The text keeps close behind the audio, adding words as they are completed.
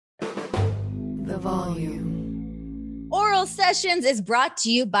The volume. Oral Sessions is brought to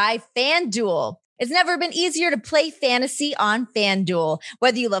you by FanDuel. It's never been easier to play fantasy on FanDuel.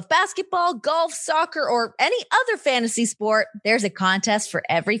 Whether you love basketball, golf, soccer, or any other fantasy sport, there's a contest for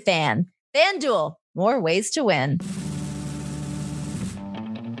every fan. FanDuel, more ways to win.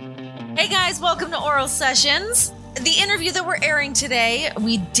 Hey guys, welcome to Oral Sessions. The interview that we're airing today,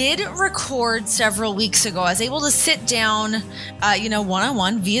 we did record several weeks ago. I was able to sit down,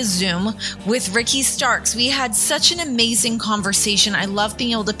 one-on-one via Zoom with Ricky Starks. We had such an amazing conversation. I love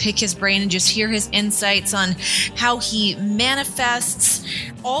being able to pick his brain and just hear his insights on how he manifests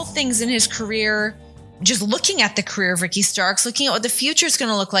all things in his career. Just looking at the career of Ricky Starks, looking at what the future is going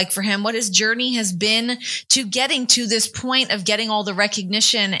to look like for him, what his journey has been to getting to this point of getting all the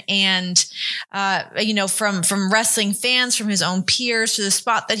recognition and, from wrestling fans, from his own peers to the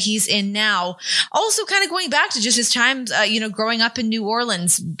spot that he's in now. Also kind of going back to just his times, growing up in New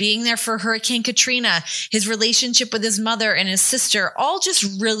Orleans, being there for Hurricane Katrina, his relationship with his mother and his sister, all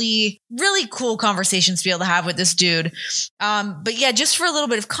just really, really cool conversations to be able to have with this dude. But yeah, just for a little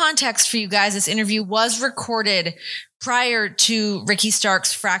bit of context for you guys, this interview was recorded prior to Ricky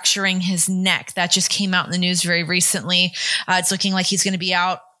Starks fracturing his neck. That just came out in the news very recently. It's looking like he's going to be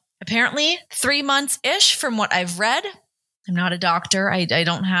out apparently 3 months-ish from what I've read. I'm not a doctor. I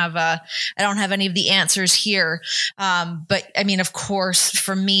don't have any of the answers here. But I mean, of course,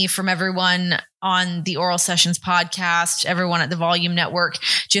 from me, from everyone on the Oral Sessions podcast, everyone at the Volume Network,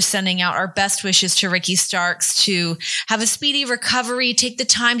 just sending out our best wishes to Ricky Starks to have a speedy recovery, take the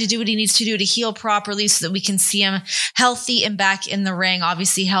time to do what he needs to do to heal properly so that we can see him healthy and back in the ring.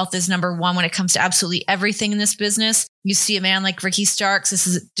 Obviously, health is number one when it comes to absolutely everything in this business. You see a man like Ricky Starks. This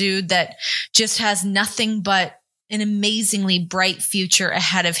is a dude that just has nothing but an amazingly bright future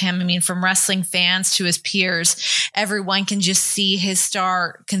ahead of him. I mean, from wrestling fans to his peers, everyone can just see his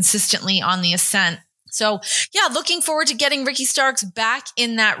star consistently on the ascent. So yeah, looking forward to getting Ricky Starks back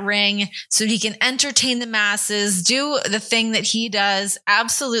in that ring so he can entertain the masses, do the thing that he does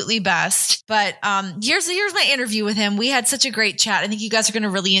absolutely best. But here's my interview with him. We had such a great chat. I think you guys are going to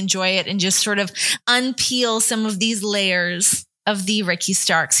really enjoy it and just sort of unpeel some of these layers of the Ricky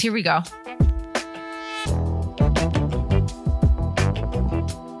Starks. Here we go.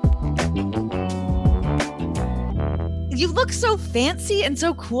 You look so fancy and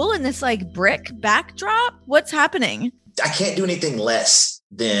so cool in this like brick backdrop. What's happening? I can't do anything less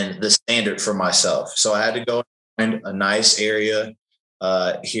than the standard for myself. So I had to go find a nice area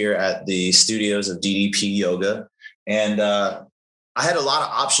here at the studios of DDP Yoga. And I had a lot of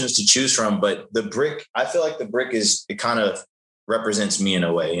options to choose from, but the brick, I feel like the brick it kind of represents me in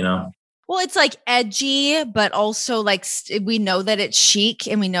a way, you know? Well, it's like edgy, but also like we know that it's chic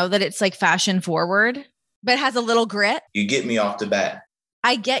and we know that it's like fashion forward. But has a little grit. You get me off the bat.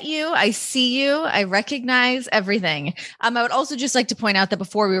 I get you. I see you. I recognize everything. I would also just like to point out that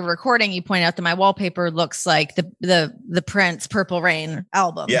before we were recording, you pointed out that my wallpaper looks like the Prince Purple Rain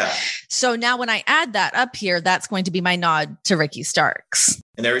album. Yeah. So now when I add that up here, that's going to be my nod to Ricky Starks.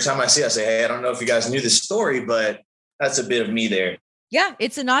 And every time I see it, I say, hey, I don't know if you guys knew this story, but that's a bit of me there. Yeah,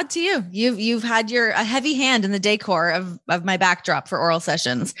 it's a nod to you. You've had a heavy hand in the decor of my backdrop for Oral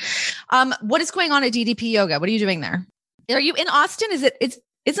Sessions. What is going on at DDP Yoga? What are you doing there? Are you in Austin?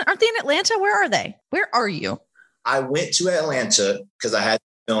 Aren't they in Atlanta? Where are they? Where are you? I went to Atlanta because I had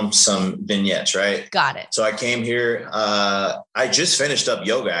to film some vignettes, right? Got it. So I came here. I just finished up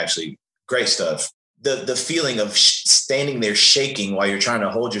yoga, actually. Great stuff. The feeling of standing there shaking while you're trying to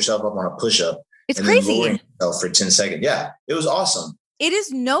hold yourself up on a push-up. It's crazy. Lowering yourself for 10 seconds. Yeah, it was awesome. It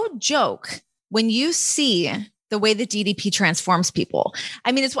is no joke when you see the way that DDP transforms people.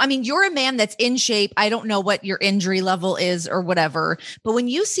 I mean, you're a man that's in shape. I don't know what your injury level is or whatever, but when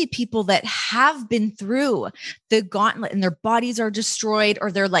you see people that have been through the gauntlet and their bodies are destroyed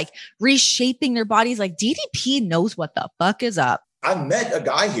or they're like reshaping their bodies, like DDP knows what the fuck is up. I met a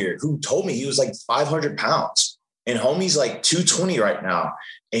guy here who told me he was like 500 pounds and homie's like 220 right now.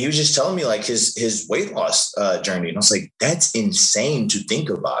 And he was just telling me like his weight loss journey. And I was like, that's insane to think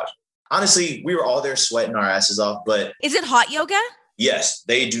about. Honestly, we were all there sweating our asses off, but. Is it hot yoga? Yes.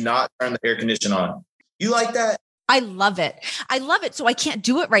 They do not turn the air conditioner on. You like that? I love it. So I can't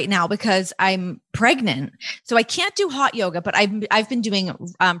do it right now because I'm pregnant. So I can't do hot yoga, but I've been doing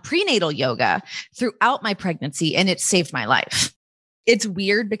prenatal yoga throughout my pregnancy and it saved my life. It's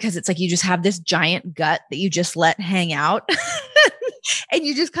weird because it's like you just have this giant gut that you just let hang out. And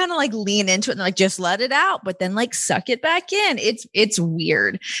you just kind of like lean into it and like just let it out, but then like suck it back in. It's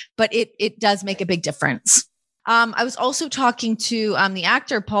weird, but it does make a big difference. I was also talking to the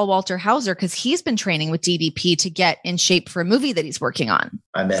actor Paul Walter Hauser because he's been training with DDP to get in shape for a movie that he's working on.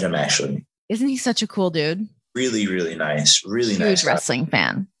 I met him actually. Isn't he such a cool dude? Really, really nice. Really Huge nice guy. wrestling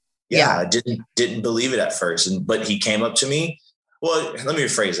fan. Yeah, I didn't believe it at first, but he came up to me. Well, let me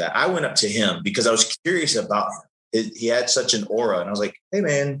rephrase that. I went up to him because I was curious about him. He had such an aura, and I was like, "Hey,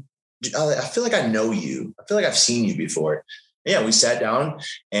 man, I feel like I know you. I feel like I've seen you before." Yeah, we sat down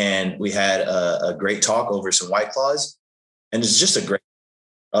and we had a great talk over some White Claws, and it's just a great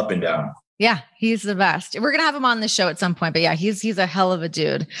up and down. Yeah, he's the best. We're gonna have him on the show at some point, but yeah, he's a hell of a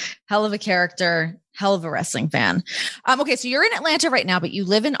dude, hell of a character, hell of a wrestling fan. Okay, so you're in Atlanta right now, but you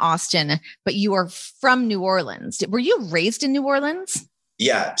live in Austin, but you are from New Orleans. Were you raised in New Orleans?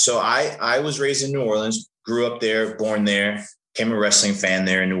 Yeah, so I was raised in New Orleans, grew up there, born there, became a wrestling fan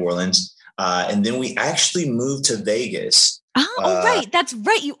there in New Orleans, and then we actually moved to Vegas. Oh, right, that's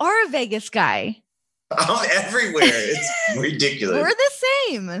right. You are a Vegas guy. I'm everywhere. It's ridiculous. We're the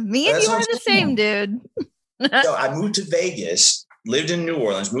same. Me and you are the same, dude. So I moved to Vegas, lived in New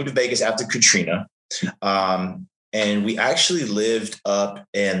Orleans, moved to Vegas after Katrina. And we actually lived up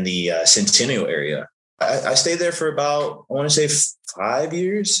in the Centennial area. I stayed there for about, I want to say 5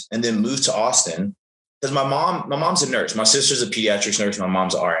 years, and then moved to Austin because my mom's a nurse. My sister's a pediatrics nurse. My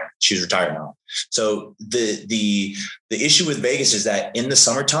mom's an RN. She's retired now. So the issue with Vegas is that in the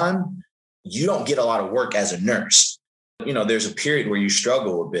summertime, you don't get a lot of work as a nurse. You know, there's a period where you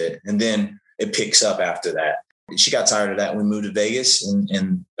struggle a bit, and then it picks up after that. She got tired of that. We moved to Vegas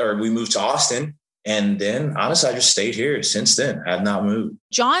or we moved to Austin. And then honestly, I just stayed here since then. I have not moved.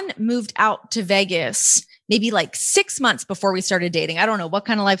 John moved out to Vegas maybe like 6 months before we started dating. I don't know what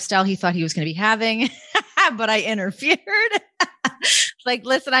kind of lifestyle he thought he was going to be having, but I interfered. Like,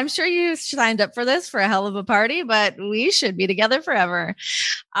 listen, I'm sure you signed up for this for a hell of a party, but we should be together forever.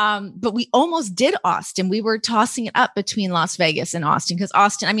 But we almost did Austin. We were tossing it up between Las Vegas and Austin because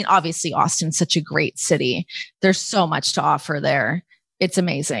Austin, I mean, obviously Austin's such a great city. There's so much to offer there. It's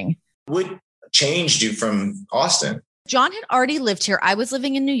amazing. What changed you from Austin? John had already lived here. I was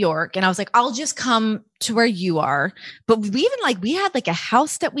living in New York, and I was like, I'll just come to where you are. But we had like a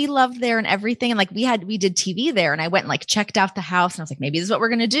house that we loved there and everything. And like we did TV there, and I went and like checked out the house, and I was like, maybe this is what we're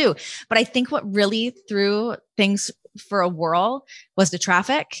going to do. But I think what really threw things for a whirl was the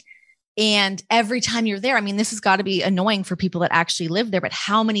traffic. And every time you're there, I mean, this has got to be annoying for people that actually live there, but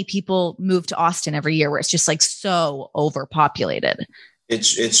how many people move to Austin every year where it's just like so overpopulated?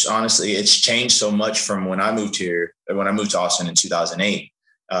 It's honestly, it's changed so much from when I moved here, when I moved to Austin in 2008.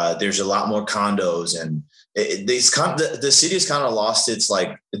 There's a lot more condos, and the city has kind of lost its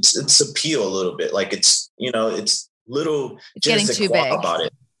appeal a little bit. Like it's little, it's getting too big about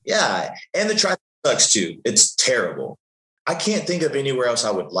it. Yeah. And the traffic sucks too. It's terrible. I can't think of anywhere else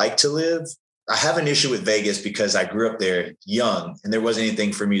I would like to live. I have an issue with Vegas because I grew up there young and there wasn't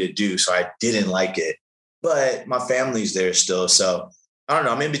anything for me to do. So I didn't like it, but my family's there still. So I don't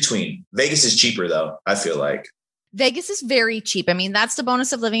know. I'm in between. Vegas is cheaper though, I feel like. Vegas is very cheap. I mean, that's the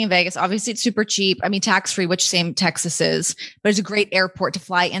bonus of living in Vegas. Obviously, it's super cheap. I mean, tax-free, which same Texas is, but it's a great airport to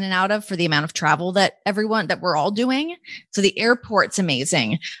fly in and out of for the amount of travel that we're all doing. So the airport's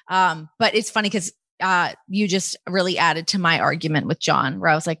amazing. But it's funny because you just really added to my argument with John, where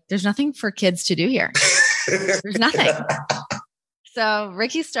I was like, there's nothing for kids to do here. There's nothing. So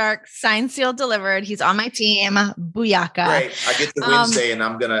Ricky Stark, signed, sealed, delivered. He's on my team. Booyaka. Great. I get to Wednesday and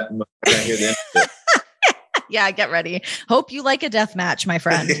I'm gonna hear the end of it. Yeah, get ready. Hope you like a death match, my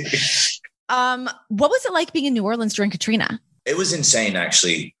friend. What was it like being in New Orleans during Katrina? It was insane,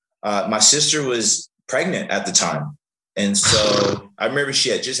 actually. My sister was pregnant at the time. And so I remember she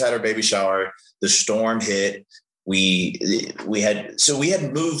had just had her baby shower. The storm hit. We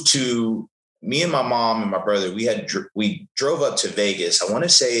had moved to, me and my mom and my brother, we drove up to Vegas. I want to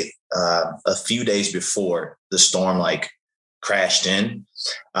say a few days before the storm crashed in.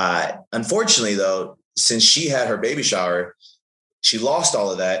 Unfortunately, though, since she had her baby shower, she lost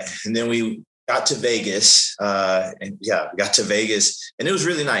all of that. And then we got to Vegas we got to Vegas and it was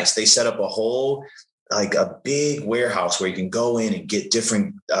really nice. They set up a big warehouse where you can go in and get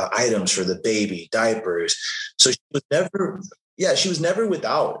different items for the baby, diapers. So she was never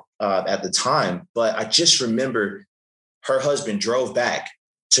without at the time, but I just remember her husband drove back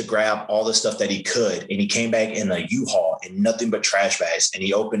to grab all the stuff that he could. And he came back in a U-Haul and nothing but trash bags. And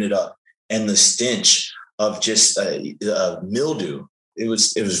he opened it up and the stench of just mildew, it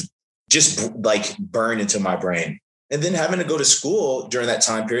was just like burned into my brain. And then having to go to school during that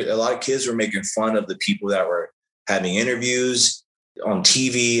time period, a lot of kids were making fun of the people that were having interviews on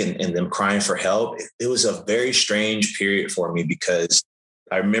TV and them crying for help. It was a very strange period for me because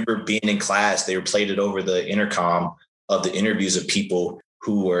I remember being in class, they played it over the intercom of the interviews of people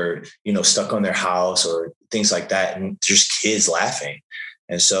who were, stuck on their house or things like that. And just kids laughing.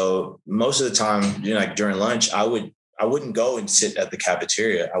 And so most of the time, like during lunch, I wouldn't go and sit at the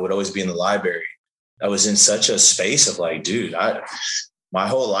cafeteria. I would always be in the library. I was in such a space of like, dude, my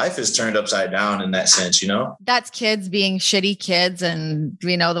whole life is turned upside down in that sense, That's kids being shitty kids. And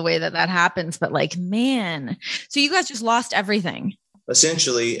we know the way that happens, but like, man, so you guys just lost everything.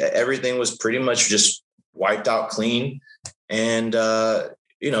 Essentially, everything was pretty much just wiped out clean. And,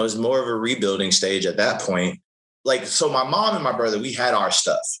 it was more of a rebuilding stage at that point. Like, so my mom and my brother, we had our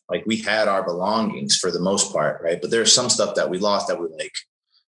stuff, like we had our belongings for the most part. Right. But there's some stuff that we lost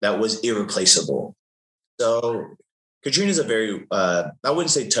that was irreplaceable. So Katrina's a very, I wouldn't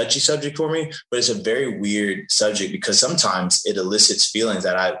say touchy subject for me, but it's a very weird subject because sometimes it elicits feelings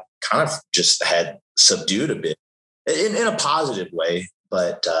that I kind of just had subdued a bit in a positive way.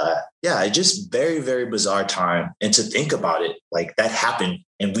 But it just very, very bizarre time. And to think about it, like that happened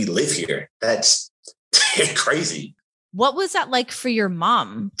and we live here. That's crazy. What was that like for your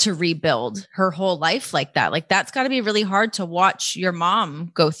mom to rebuild her whole life like that? Like, that's got to be really hard to watch your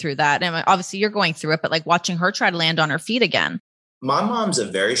mom go through that. And obviously you're going through it, but like watching her try to land on her feet again. My mom's a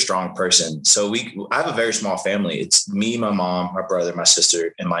very strong person. So I have a very small family. It's me, my mom, my brother, my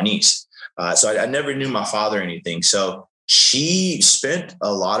sister, and my niece. So I never knew my father or anything. So she spent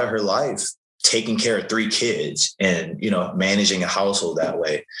a lot of her life taking care of 3 kids and, managing a household that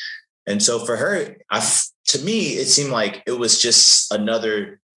way. And so for her, to me, it seemed like it was just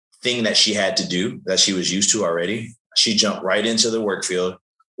another thing that she had to do that she was used to already. She jumped right into the work field,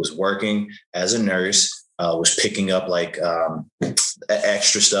 was working as a nurse, was picking up like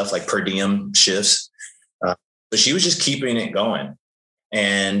extra stuff like per diem shifts. But she was just keeping it going.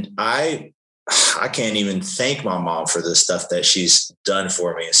 And I can't even thank my mom for the stuff that she's done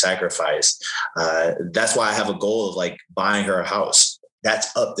for me and sacrificed. That's why I have a goal of like buying her a house.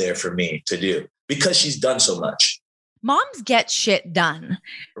 That's up there for me to do because she's done so much. Moms get shit done.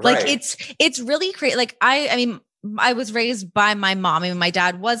 Right. Like it's really crazy. Like I mean, I was raised by my mom. I mean, my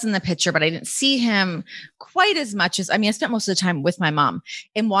dad was in the picture, but I didn't see him quite as much as, I spent most of the time with my mom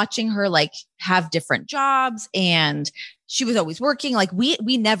and watching her like have different jobs, and she was always working. Like we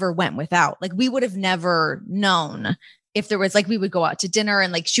never went without, like we would have never known if there was like, we would go out to dinner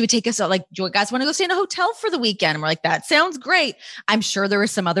and like, she would take us out, like, do you guys want to go stay in a hotel for the weekend? And we're like, that sounds great. I'm sure there was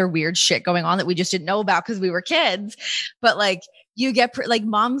some other weird shit going on that we just didn't know about because we were kids, but like you get like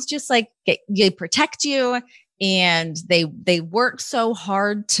moms just like they protect you. And they work so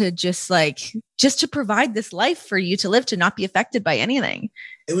hard to just to provide this life for you to live, to not be affected by anything.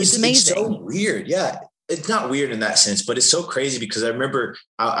 It's amazing. It's so weird. Yeah. It's not weird in that sense, but it's so crazy because I remember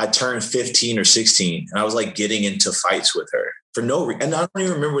I turned 15 or 16 and I was like getting into fights with her for no reason. And I don't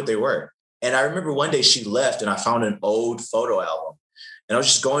even remember what they were. And I remember one day she left and I found an old photo album and I was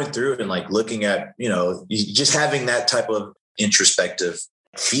just going through it and like looking at, just having that type of introspective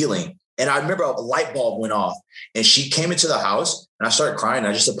feeling. And I remember a light bulb went off and she came into the house and I started crying.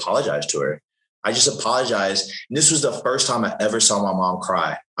 I just apologized to her. I just apologized. And this was the first time I ever saw my mom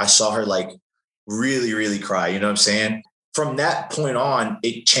cry. I saw her like really, really cry. You know what I'm saying? From that point on,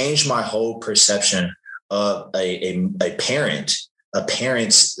 it changed my whole perception of a parent's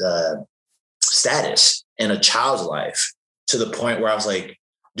status in a child's life, to the point where I was like,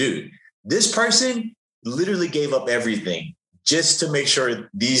 dude, this person literally gave up everything just to make sure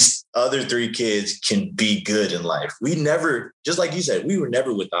these other 3 kids can be good in life. We never, just like you said, we were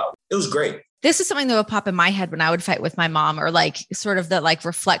never without. It was great. This is something that would pop in my head when I would fight with my mom, or like sort of the like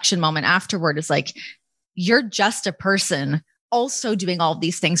reflection moment afterward is like, you're just a person also doing all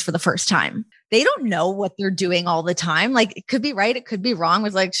these things for the first time. They don't know what they're doing all the time. Like it could be right, it could be wrong.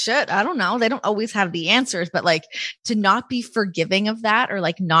 It's like, shit, I don't know. They don't always have the answers, but like to not be forgiving of that, or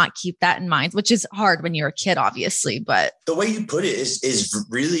like not keep that in mind, which is hard when you're a kid, obviously. But the way you put it is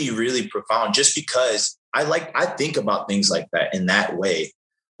really, really profound, just because I think about things like that in that way.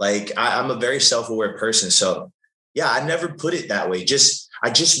 Like I'm a very self-aware person. So yeah, I never put it that way. I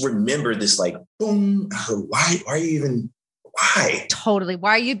just remember this like, boom, why are you even, why? Totally.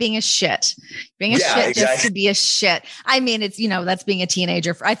 Why are you being a shit? Being a shit exactly. Just to be a shit. I mean, it's, that's being a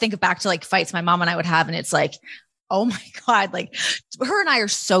teenager. I think back to like fights my mom and I would have, and it's like, oh my God, like her and I are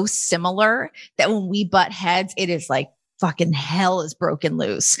so similar that when we butt heads, it is like fucking hell is broken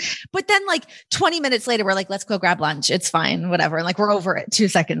loose. But then like 20 minutes later, we're like, let's go grab lunch. It's fine, whatever. And like, we're over it 2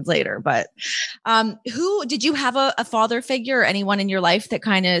 seconds later. But who did you have a father figure or anyone in your life that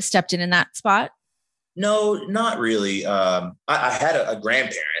kind of stepped in that spot? No, not really. I had a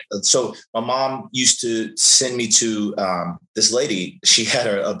grandparent. So my mom used to send me to this lady. She had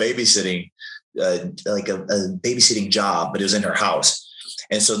a babysitting, like a babysitting job, but it was in her house.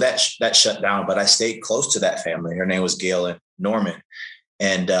 And so that shut down, but I stayed close to that family. Her name was Gail and Norman.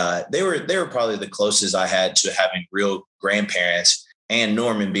 And they were probably the closest I had to having real grandparents, and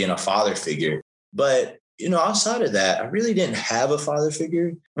Norman being a father figure. But, outside of that, I really didn't have a father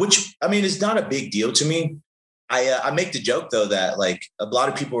figure, which, I mean, is not a big deal to me. I make the joke, though, that like a lot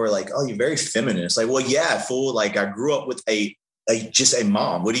of people are like, oh, you're very feminine. It's like, well, yeah, fool. Like I grew up with just a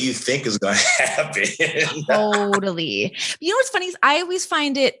mom. What do you think is going to happen? Totally. You know what's funny is I always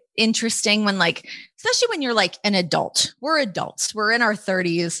find it interesting when especially when you're like an adult. We're adults. We're in our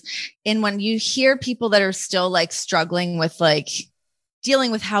 30s. And when you hear people that are still struggling with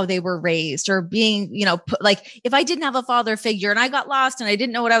dealing with how they were raised or being, if I didn't have a father figure and I got lost and I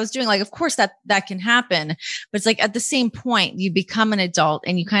didn't know what I was doing, of course that can happen. But it's at the same point, you become an adult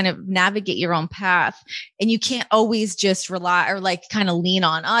and you kind of navigate your own path, and you can't always just rely or kind of lean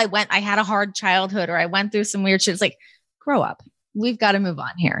on, I had a hard childhood or I went through some weird shit. It's grow up. We've got to move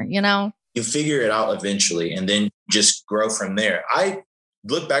on here, You figure it out eventually and then just grow from there. I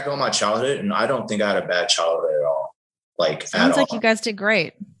look back on my childhood and I don't think I had a bad childhood at all. Sounds like you guys did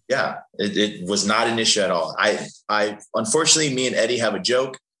great. Yeah, it was not an issue at all. I unfortunately, me and Eddie have a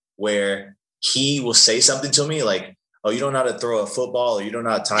joke where he will say something to me like, oh, you don't know how to throw a football or you don't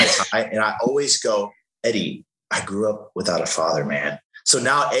know how to tie a tie. And I always go, Eddie, I grew up without a father, man. So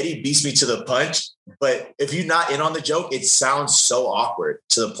now Eddie beats me to the punch. But if you're not in on the joke, it sounds so awkward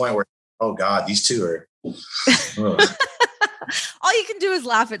to the point where, oh God, these two are. All you can do is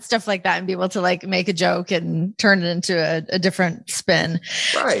laugh at stuff like that and be able to make a joke and turn it into a different spin.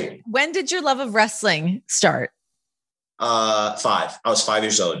 Right. When did your love of wrestling start? 5. I was 5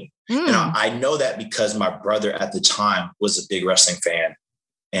 years old. And I know that because my brother at the time was a big wrestling fan.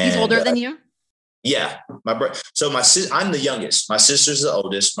 And he's older than you? Yeah. My brother. So I'm the youngest. My sister's the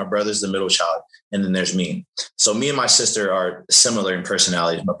oldest. My brother's the middle child. And then there's me. So me and my sister are similar in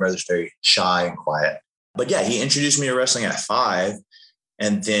personalities. My brother's very shy and quiet. But yeah, he introduced me to wrestling at 5,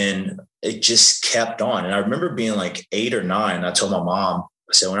 and then it just kept on. And I remember being 8 or 9. I told my mom,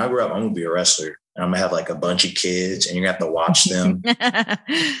 I said, when I grow up, I'm going to be a wrestler and I'm going to have a bunch of kids and you're going to have to watch them.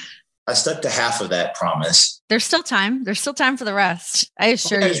 I stuck to half of that promise. There's still time. There's still time for the rest. I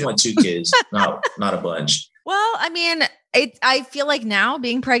assure you. I just want 2 kids, not a bunch. Well, I mean, I feel like now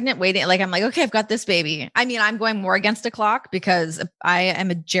being pregnant, waiting, I'm okay, I've got this baby. I mean, I'm going more against the clock because I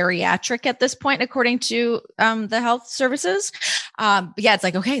am a geriatric at this point, according to the health services. But yeah, it's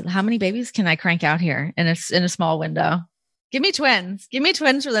okay, how many babies can I crank out here in a small window? Give me twins. Give me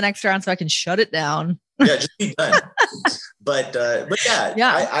twins for the next round so I can shut it down. Yeah, just be done. But yeah.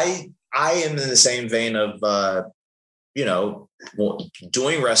 I am in the same vein of,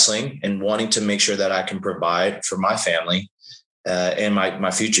 doing wrestling and wanting to make sure that I can provide for my family and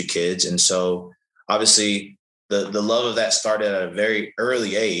my future kids. And so obviously the love of that started at a very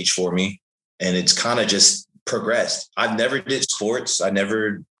early age for me. And it's kind of just progressed. I've never did sports. I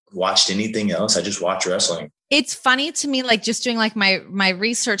never watched anything else. I just watched wrestling. It's funny to me, just doing my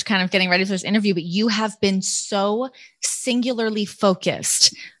research, kind of getting ready for this interview, but you have been so singularly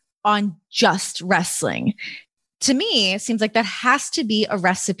focused on just wrestling. To me, it seems like that has to be a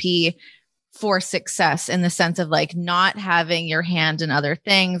recipe for success in the sense of not having your hand in other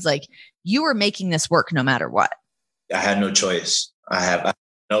things. You were making this work no matter what. I had no choice. I have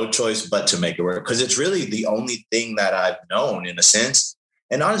no choice but to make it work because it's really the only thing that I've known in a sense.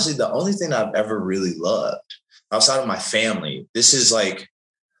 And honestly, the only thing I've ever really loved outside of my family. This is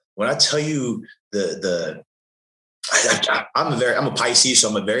when I tell you I'm a Pisces, so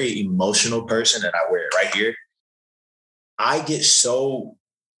I'm a very emotional person and I wear it right here. I get so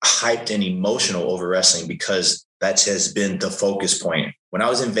hyped and emotional over wrestling because that has been the focus point. When I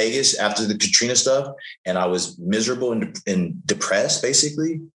was in Vegas after the Katrina stuff and I was miserable and depressed,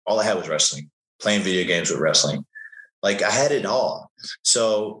 basically, all I had was wrestling, playing video games with wrestling. I had it all.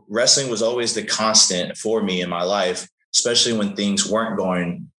 So wrestling was always the constant for me in my life, especially when things weren't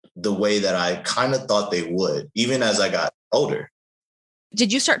going the way that I kind of thought they would, even as I got older.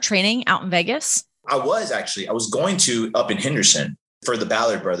 Did you start training out in Vegas? I was going to up in Henderson for the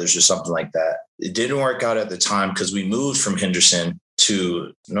Ballard Brothers or something like that. It didn't work out at the time because we moved from Henderson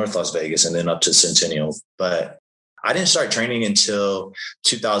to North Las Vegas and then up to Centennial. But I didn't start training until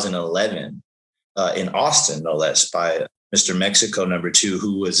 2011 in Austin, no less, by Mr. Mexico #2,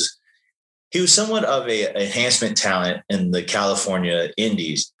 who was somewhat of a enhancement talent in the California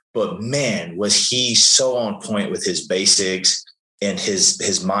Indies. But man, was he so on point with his basics and his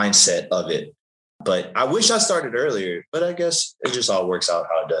mindset of it. But I wish I started earlier, but I guess it just all works out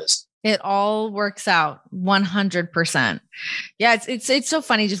how it does. It all works out 100%. Yeah. It's so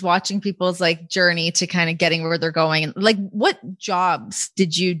funny just watching people's journey to kind of getting where they're going. And what jobs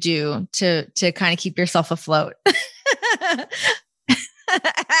did you do to kind of keep yourself afloat?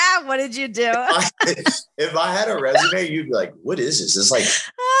 What did you do? If I had a resume, you'd be like, what is this?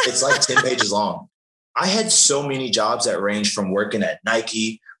 It's like 10 pages long. I had so many jobs that ranged from working at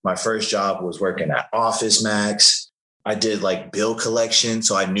Nike. My first job was working at Office Max. I did like bill collection.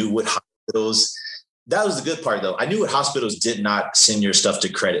 So I knew what hospitals, that was the good part though. I knew what hospitals did not send your stuff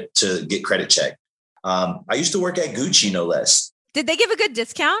to get credit checked. I used to work at Gucci, no less. Did they give a good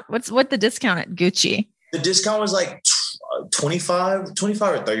discount? What the discount at Gucci? The discount was like 25 or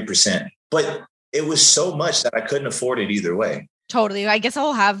 30%, but it was so much that I couldn't afford it either way. Totally. I guess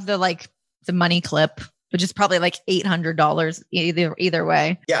I'll have the money clip, which is probably like $800 either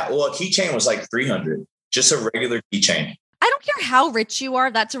way. Yeah. Well, a keychain was like $300, just a regular keychain. I don't care how rich you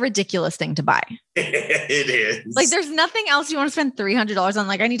are. That's a ridiculous thing to buy. It is. Like there's nothing else you want to spend $300 on.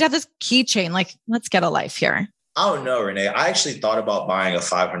 Like I need to have this keychain. Like let's get a life here. I don't know, Renee. I actually thought about buying a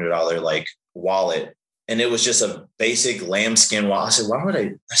 $500 like wallet, and it was just a basic lambskin wallet. I said, why would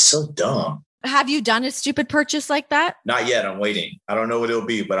I? That's so dumb. Have you done a stupid purchase like that? Not yet. I'm waiting. I don't know what it'll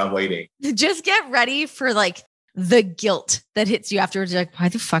be, but I'm waiting. Just get ready for like the guilt that hits you afterwards. You're like, why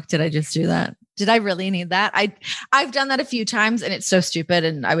the fuck did I just do that? Did I really need that? I've done that a few times and it's so stupid.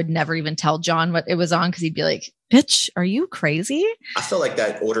 And I would never even tell John what it was on because he'd be like, bitch, are you crazy? I felt like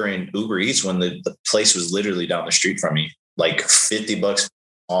that ordering Uber Eats when the place was literally down the street from me, like $50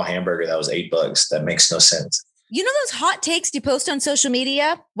 all hamburger. That was $8. That makes no sense. You know those hot takes you post on social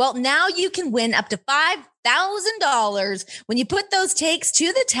media? Well, now you can win up to $5,000 when you put those takes to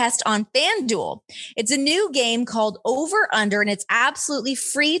the test on FanDuel. It's a new game called Over Under, and it's absolutely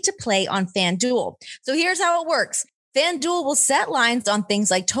free to play on FanDuel. So here's how it works. FanDuel will set lines on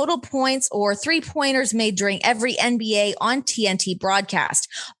things like total points or three-pointers made during every NBA on TNT broadcast.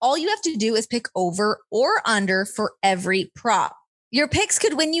 All you have to do is pick over or under for every prop. Your picks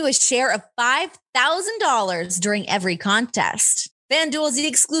could win you a share of $5,000 during every contest. FanDuel is the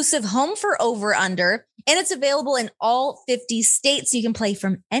exclusive home for Over Under, and it's available in all 50 states. You can play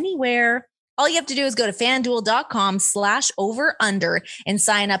from anywhere. All you have to do is go to FanDuel.com/over under and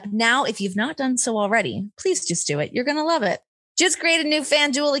sign up now if you've not done so already. Please just do it. You're going to love it. Just create a new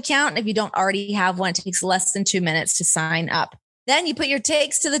FanDuel account. And if you don't already have one, it takes less than 2 minutes to sign up. Then you put your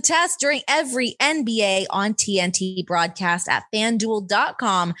takes to the test during every NBA on TNT broadcast at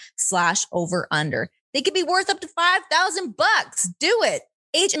FanDuel.com/over under. They could be worth up to $5,000. Do it.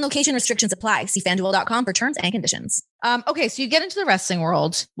 Age and location restrictions apply. See FanDuel.com for terms and conditions. Okay, so you get into the wrestling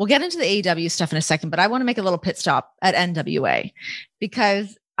world. We'll get into the AEW stuff in a second, but I want to make a little pit stop at NWA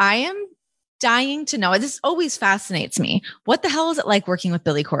because I am dying to know. This always fascinates me. What the hell is it like working with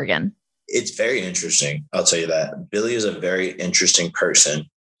Billy Corgan? It's very interesting. I'll tell you that. Billy is a very interesting person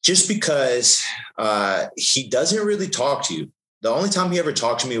just because he doesn't really talk to you. The only time he ever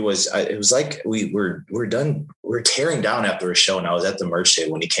talked to me was, it was like we're we're tearing down after a show, and I was at the merch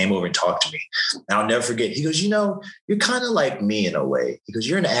table when he came over and talked to me. And I'll never forget. He goes, you're kind of like me in a way. He goes,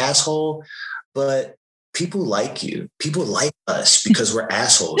 you're an asshole, but people like you. People like us because we're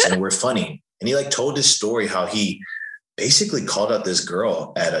assholes and we're funny. And he told this story how he basically called out this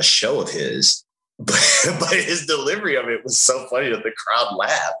girl at a show of his, but his delivery of it was so funny that the crowd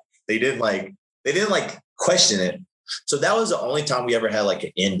laughed. They didn't question it. So that was the only time we ever had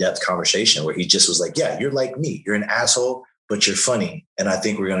an in-depth conversation where he just was like, yeah, you're like me. You're an asshole, but you're funny. And I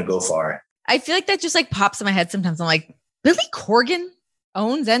think we're going to go far. I feel like that just pops in my head sometimes. I'm like, Billy Corgan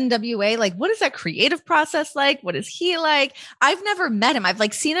owns NWA. What is that creative process like? What is he like? I've never met him.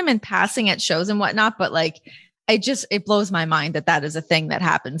 I've seen him in passing at shows and whatnot, but it blows my mind that is a thing that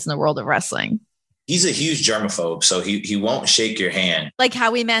happens in the world of wrestling. He's a huge germaphobe, so he won't shake your hand. Like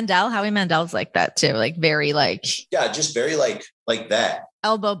Howie Mandel. Howie Mandel's like that too. Very yeah, just very like that.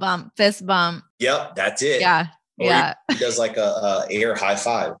 Elbow bump, fist bump. Yep, that's it. Yeah, or yeah. He does a air high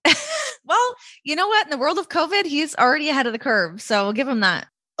five. Well, you know what? In the world of COVID, he's already ahead of the curve, so we'll give him that.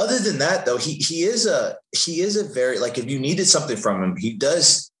 Other than that, though, he is a very if you needed something from him, he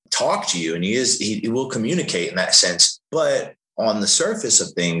does talk to you, and he will communicate in that sense. But on the surface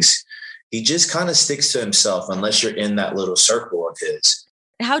of things, he just kind of sticks to himself unless you're in that little circle of his.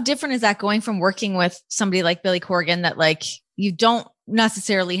 How different is that going from working with somebody like Billy Corgan that you don't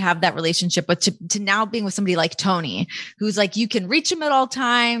necessarily have that relationship with to now being with somebody like Tony, who's you can reach him at all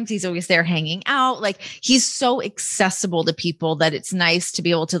times. He's always there hanging out. He's so accessible to people that it's nice to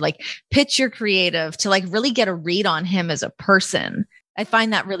be able to pitch your creative to really get a read on him as a person. I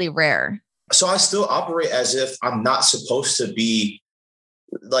find that really rare. So I still operate as if I'm not supposed to be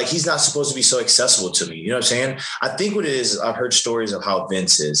he's not supposed to be so accessible to me. You know what I'm saying? I think what it is, I've heard stories of how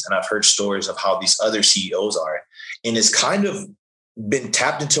Vince is, and I've heard stories of how these other CEOs are. And it's kind of been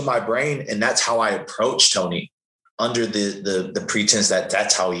tapped into my brain. And that's how I approach Tony. under the pretense that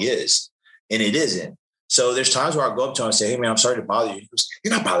that's how he is. And it isn't. So there's times where I go up to him and say, hey man, I'm sorry to bother you. He goes,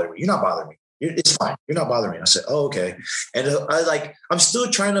 you're not bothering me. You're not bothering me. It's fine. You're not bothering me. I said, oh, okay. And I'm still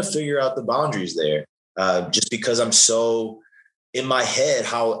trying to figure out the boundaries there. Just because I'm so in my head,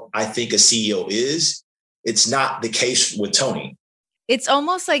 how I think a CEO is, it's not the case with Tony. It's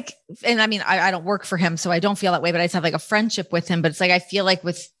almost like, and I mean, I don't work for him, so I don't feel that way, but I just have like a friendship with him. But it's like, I feel like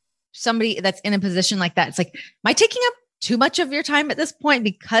with somebody that's in a position like that, it's like, am I taking up too much of your time at this point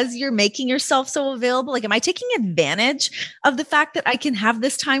because you're making yourself so available? Like, am I taking advantage of the fact that I can have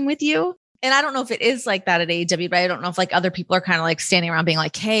this time with you? And I don't know if it is like that at AEW, but I don't know if like other people are kind of like standing around being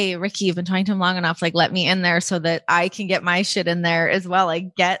like, hey, Ricky, you've been talking to him long enough. Like, let me in there so that I can get my shit in there as well.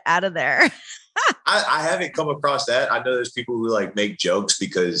 Like, get out of there. I haven't come across that. I know there's people who like make jokes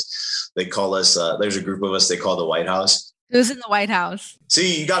because they call us, there's a group of us they call the White House. Who's in the White House?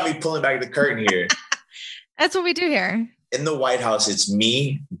 See, you got me pulling back the curtain here. That's what we do here. In the White House, it's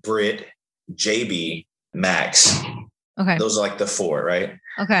me, Britt, JB, Max. Okay. Those are like the four, right?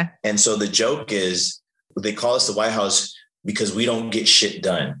 Okay. And so the joke is they call us the White House because we don't get shit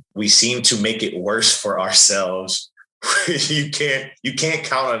done. We seem to make it worse for ourselves. You can't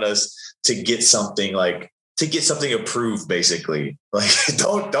count on us to get something approved, basically. Like,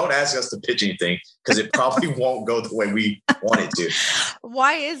 don't ask us to pitch anything because it probably won't go the way we want it to.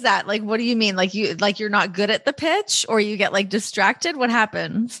 Why is that? Like, what do you mean? Like you're not good at the pitch, or you get like distracted? What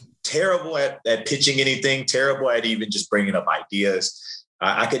happens? Terrible at pitching anything, terrible at even just bringing up ideas.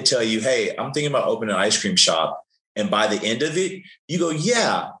 I could tell you, hey, I'm thinking about opening an ice cream shop. And by the end of it, you go,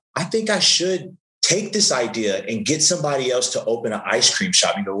 yeah, I think I should take this idea and get somebody else to open an ice cream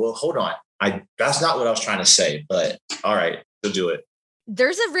shop. You go, well, hold on. That's not what I was trying to say, but all right, we'll do it.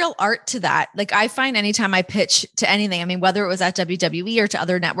 There's a real art to that. Like, I find anytime I pitch to anything, I mean, whether it was at WWE or to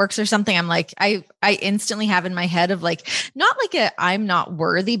other networks or something, I'm like, I instantly have in my head of like, not like I'm not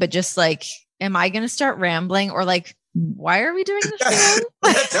worthy, but just like, am I going to start rambling, or like, why are we doing this?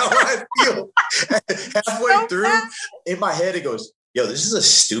 That's how I feel. Halfway through, in my head, it goes, yo, this is a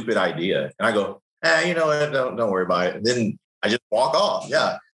stupid idea. And I go, you know what? Don't worry about it. And then I just walk off.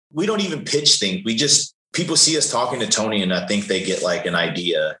 Yeah. We don't even pitch things. People see us talking to Tony and I think they get like an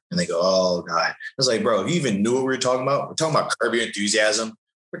idea and they go, oh God. It's like, bro, if you even knew what we were talking about, we're talking about Curb Your Enthusiasm.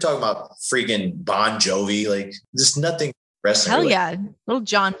 We're talking about freaking Bon Jovi. Like, there's nothing wrestling. Hell yeah. Little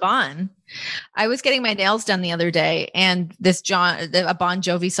John Bon. I was getting my nails done the other day and a Bon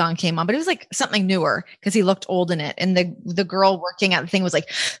Jovi song came on, but it was like something newer because he looked old in it. And the girl working at the thing was like,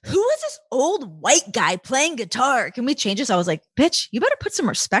 who is this old white guy playing guitar? Can we change this? I was like, bitch, you better put some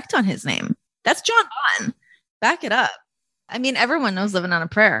respect on his name. That's John Bon. Back it up. I mean, everyone knows Living on a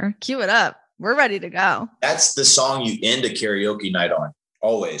Prayer. Cue it up. We're ready to go. That's the song you end a karaoke night on.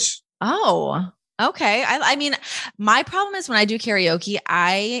 Always. Oh, okay. I mean, my problem is when I do karaoke,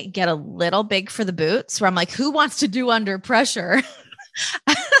 I get a little big for the boots where I'm like, who wants to do Under Pressure?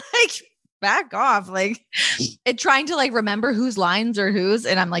 Like, back off. Like, and trying to like remember whose lines are whose.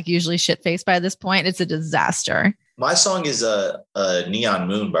 And I'm like usually shit faced by this point. It's a disaster. My song is a Neon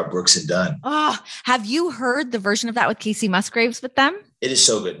Moon by Brooks and Dunn. Oh, have you heard the version of that with Casey Musgraves with them? It is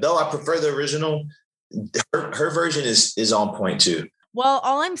so good. Though I prefer the original. Her version is on point too. Well,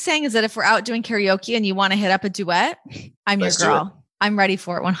 all I'm saying is that if we're out doing karaoke and you want to hit up a duet, I'm your girl. I'm ready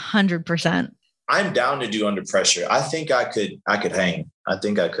for it 100%. I'm down to do Under Pressure. I think I could hang. I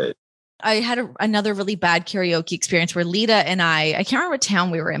think I could. I had another really bad karaoke experience where Lita and I can't remember what town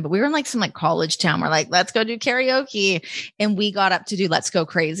we were in, but we were in like some like college town. We're like, let's go do karaoke. And we got up to do Let's Go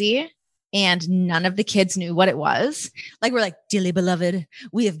Crazy. And none of the kids knew what it was. Like, we're like, dearly beloved,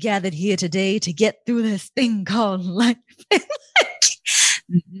 we have gathered here today to get through this thing called life.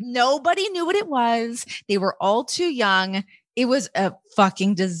 Nobody knew what it was. They were all too young. It was a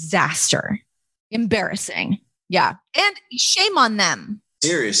fucking disaster. Embarrassing. Yeah. And shame on them.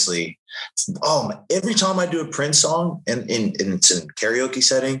 Seriously. Every time I do a Prince song and it's in karaoke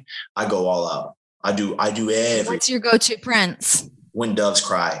setting, I go all out. I do everything. What's your go-to Prince? When Doves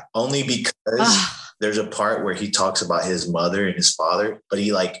Cry, only because there's a part where he talks about his mother and his father, but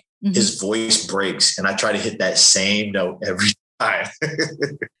he like his voice breaks and I try to hit that same note every time.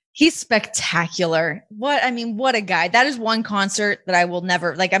 He's spectacular. What a guy. That is one concert that I will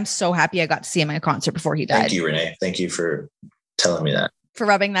never, like, I'm so happy I got to see him in a concert before he died. Thank you, Renee. Thank you for telling me that. For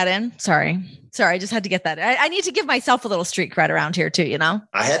rubbing that in. Sorry. I just had to get that. I need to give myself a little street cred around here too, you know?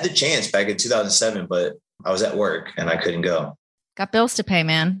 I had the chance back in 2007, but I was at work and I couldn't go. Got bills to pay,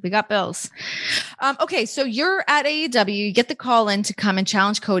 man. We got bills. Okay. So you're at AEW, you get the call in to come and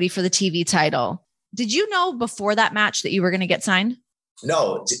challenge Cody for the TV title. Did you know before that match that you were going to get signed?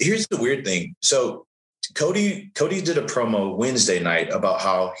 No, here's the weird thing. So Cody did a promo Wednesday night about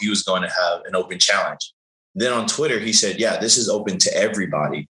how he was going to have an open challenge. Then on Twitter, he said, yeah, this is open to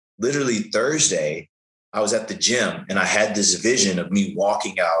everybody. Literally Thursday, I was at the gym and I had this vision of me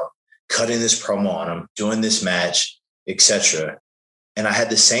walking out, cutting this promo on him, doing this match, etc. And I had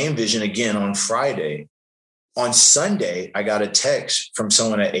the same vision again on Friday. On Sunday, I got a text from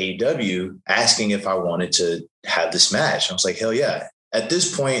someone at AEW asking if I wanted to have this match. I was like, hell yeah. At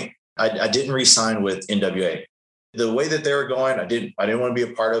this point, I didn't re-sign with NWA. The way that they were going, I didn't want to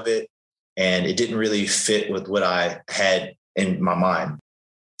be a part of it. And it didn't really fit with what I had in my mind.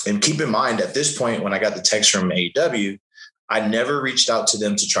 And keep in mind, at this point, when I got the text from AEW, I never reached out to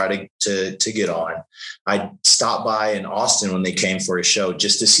them to try to get on. I stopped by in Austin when they came for a show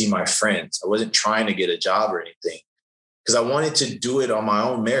just to see my friends. I wasn't trying to get a job or anything because I wanted to do it on my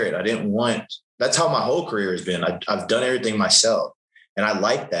own merit. That's how my whole career has been. I've done everything myself and I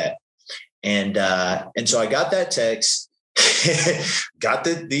like that. And so I got that text, got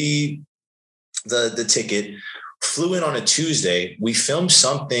the ticket, flew in on a Tuesday. We filmed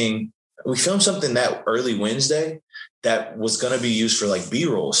something that early Wednesday that was going to be used for like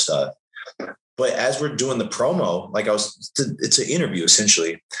B-roll stuff. But as we're doing the promo, it's an interview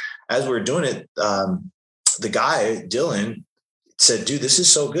essentially. As we're doing it, the guy, Dylan, said, dude, this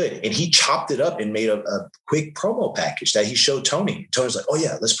is so good. And he chopped it up and made a quick promo package that he showed Tony. Tony's like, oh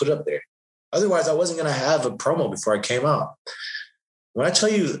yeah, let's put it up there. Otherwise, I wasn't going to have a promo before I came out. When I tell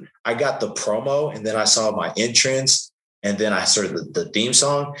you I got the promo and then I saw my entrance and then I started the theme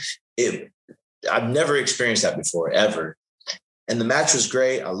song, I've never experienced that before, ever. And the match was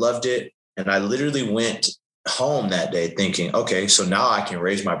great. I loved it. And I literally went home that day thinking, okay, so now I can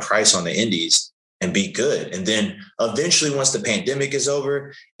raise my price on the indies and be good. And then eventually, once the pandemic is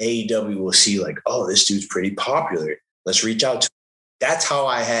over, AEW will see like, oh, this dude's pretty popular. Let's reach out to him. That's how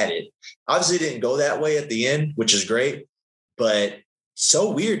I had it. Obviously, it didn't go that way at the end, which is great. But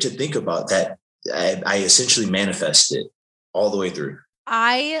so weird to think about that. I essentially manifested it all the way through.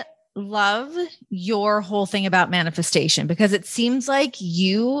 I love your whole thing about manifestation because it seems like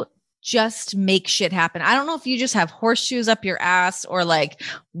you just make shit happen. I don't know if you just have horseshoes up your ass or like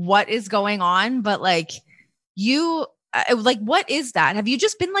what is going on, but like what is that? Have you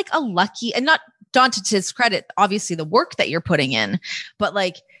just been like a lucky, and not daunted to discredit obviously the work that you're putting in, but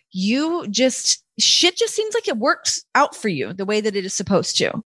like shit just seems like it works out for you the way that it is supposed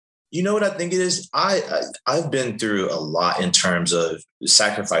to. You know what I think it is? I've been through a lot in terms of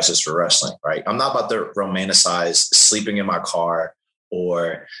sacrifices for wrestling, right? I'm not about to romanticize sleeping in my car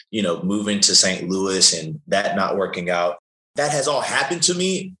or, moving to St. Louis and that not working out. That has all happened to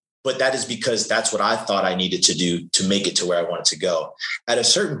me, but that is because that's what I thought I needed to do to make it to where I wanted to go. At a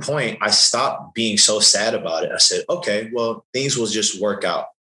certain point, I stopped being so sad about it. I said, okay, well, things will just work out.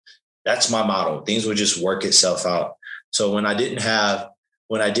 That's my motto. Things will just work itself out. So when I didn't have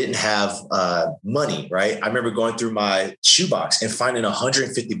money, right? I remember going through my shoebox and finding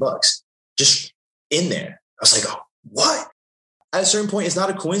 $150 just in there. I was like, oh, what? At a certain point, it's not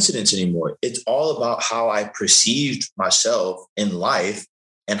a coincidence anymore. It's all about how I perceived myself in life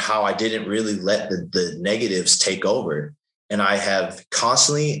and how I didn't really let the negatives take over. And I have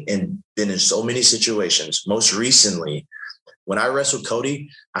constantly and been in so many situations. Most recently, when I wrestled Cody,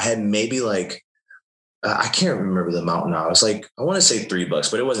 I had maybe I can't remember the amount now. It's like, I want to say $3,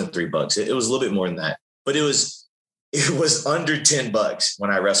 but it wasn't $3. It was a little bit more than that, but it was under $10 when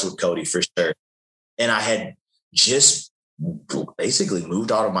I wrestled Cody for sure. And I had just basically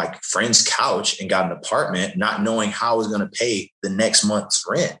moved out of my friend's couch and got an apartment, not knowing how I was going to pay the next month's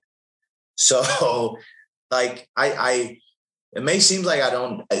rent. So like, it may seem like I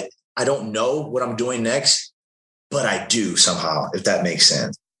don't know what I'm doing next, but I do somehow, if that makes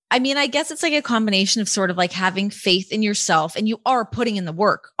sense. I mean, I guess it's like a combination of sort of like having faith in yourself, and you are putting in the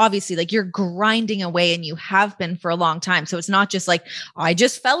work. Obviously, like you're grinding away and you have been for a long time. So it's not just like, I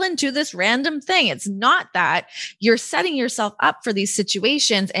just fell into this random thing. It's not that. You're setting yourself up for these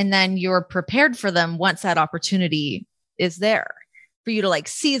situations and then you're prepared for them once that opportunity is there for you to like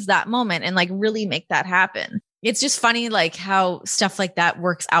seize that moment and like really make that happen. It's just funny, like how stuff like that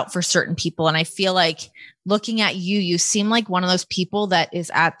works out for certain people. And I feel like looking at you, you seem like one of those people that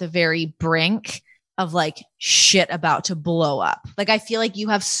is at the very brink of like shit about to blow up. Like, I feel like you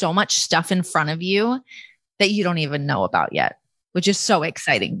have so much stuff in front of you that you don't even know about yet, which is so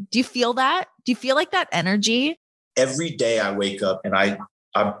exciting. Do you feel that? Do you feel like that energy? Every day I wake up and I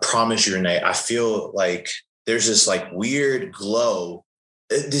promise you, Renee, I feel like there's this like weird glow,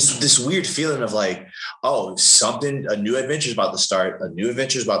 this weird feeling of like, oh, a new adventure is about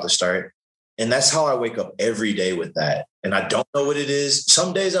to start. And that's how I wake up every day with that. and I don't know what it is.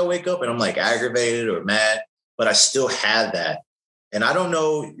 Some days I wake up and I'm like aggravated or mad, but I still have that. And I don't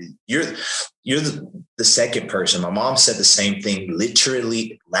know, you're the second person. My mom said the same thing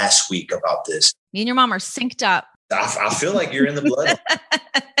literally last week about this. Me and your mom are synced up. I feel like you're in the blood.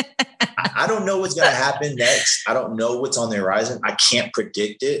 I don't know what's going to happen next. I don't know what's on the horizon. I can't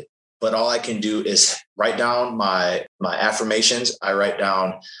predict it, but all I can do is write down my affirmations. I write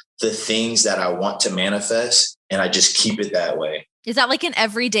down the things that I want to manifest, and I just keep it that way. Is that like an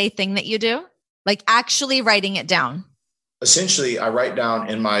everyday thing that you do? Like actually writing it down? Essentially, I write down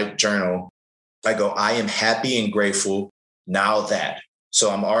in my journal, I go, I am happy and grateful now that.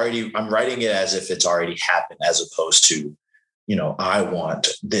 So I'm writing it as if it's already happened, as opposed to, I want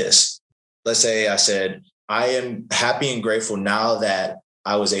this. Let's say I said, I am happy and grateful now that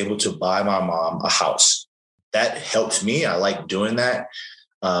I was able to buy my mom a house. That helps me. I like doing that.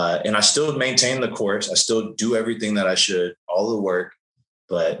 And I still maintain the course. I still do everything that I should, all the work.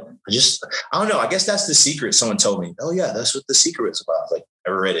 But I don't know. I guess that's the secret. Someone told me, oh yeah, that's what The Secret is about. Like, I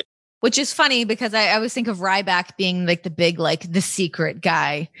never read it. Which is funny because I always think of Ryback being like the big, like The Secret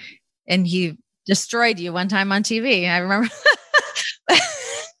guy. And he destroyed you one time on TV. I remember.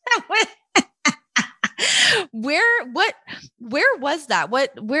 Where was that?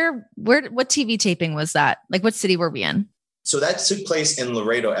 What TV taping was that? Like, what city were we in? So that took place in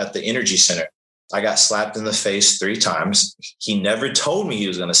Laredo at the Energy Center. I got slapped in the face 3 times. He never told me he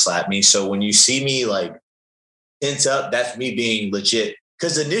was going to slap me. So when you see me like tense up, that's me being legit.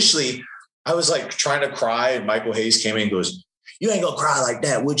 Because initially I was like trying to cry, and Michael Hayes came in and goes, "You ain't going to cry like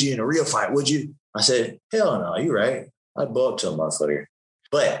that, would you, in a real fight, would you?" I said, "Hell no, you're right. I'd blow up to a motherfucker."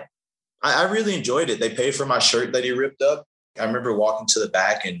 But I really enjoyed it. They paid for my shirt that he ripped up. I remember walking to the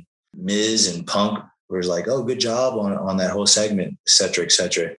back, and Miz and Punk was like, "Oh, good job on that whole segment, et cetera, et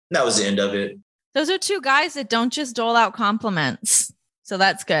cetera." And that was the end of it. Those are 2 guys that don't just dole out compliments. So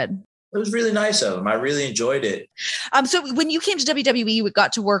that's good. It was really nice of them. I really enjoyed it. So when you came to WWE, you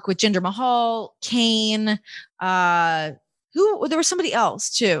got to work with Jinder Mahal, Kane, there was somebody else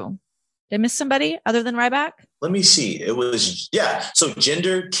too. Did I miss somebody other than Ryback? Let me see. It was, so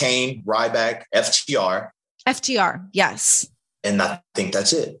Jinder, Kane, Ryback, FTR. FTR, yes. And I think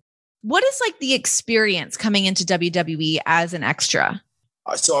that's it. What is like the experience coming into WWE as an extra?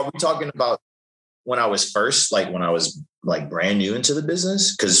 So are we talking about when I was brand new into the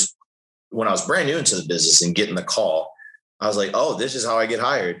business? Because when I was brand new into the business and getting the call, I was like, oh, this is how I get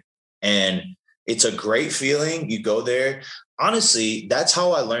hired. And it's a great feeling. You go there. Honestly, that's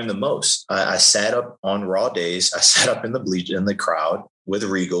how I learned the most. I sat up on Raw days. I sat up in the crowd with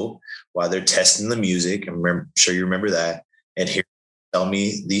Regal while they're testing the music. I'm sure you remember that. And here, tell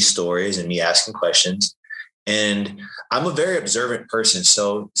me these stories and me asking questions. And I'm a very observant person.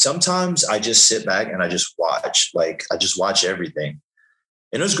 So sometimes I just sit back and I just watch. Like, I just watch everything.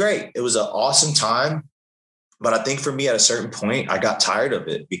 And it was great. It was an awesome time. But I think for me, at a certain point, I got tired of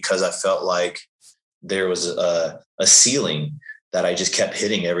it because I felt like there was a ceiling that I just kept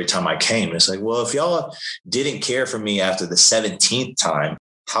hitting every time I came. It's like, well, if y'all didn't care for me after the 17th time,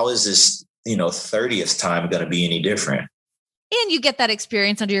 how is this, 30th time going to be any different? And you get that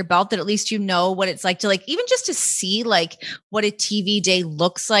experience under your belt that at least you know what it's like to like, even just to see like what a TV day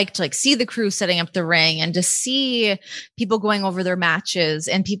looks like, to like see the crew setting up the ring and to see people going over their matches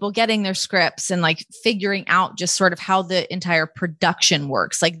and people getting their scripts and like figuring out just sort of how the entire production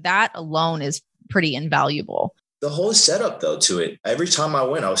works. Like that alone is pretty invaluable. The whole setup though to it, every time I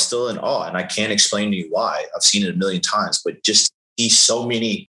went, I was still in awe, and I can't explain to you why. I've seen it a million times, but just see so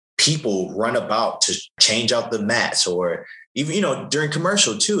many people run about to change out the mats, or even, during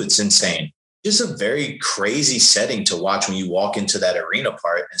commercial too, it's insane. Just a very crazy setting to watch when you walk into that arena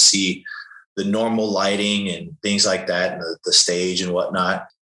part and see the normal lighting and things like that, and the stage and whatnot.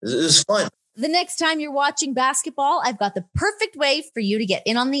 It was fun. The next time you're watching basketball, I've got the perfect way for you to get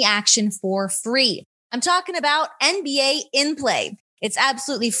in on the action for free. I'm talking about NBA In-Play. It's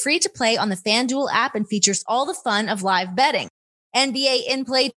absolutely free to play on the FanDuel app and features all the fun of live betting. NBA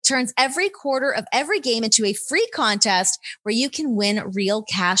In-Play turns every quarter of every game into a free contest where you can win real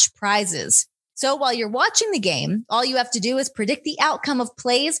cash prizes. So while you're watching the game, all you have to do is predict the outcome of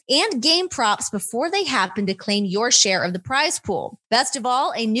plays and game props before they happen to claim your share of the prize pool. Best of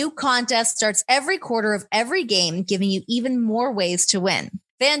all, a new contest starts every quarter of every game, giving you even more ways to win.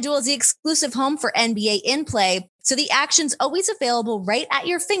 FanDuel is the exclusive home for NBA In-Play, so the action's always available right at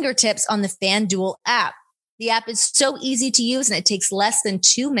your fingertips on the FanDuel app. The app is so easy to use and it takes less than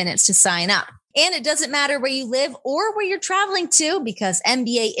 2 minutes to sign up. And it doesn't matter where you live or where you're traveling to because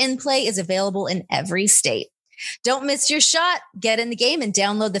NBA In-Play is available in every state. Don't miss your shot. Get in the game and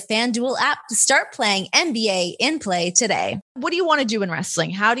download the FanDuel app to start playing NBA in play today. What do you want to do in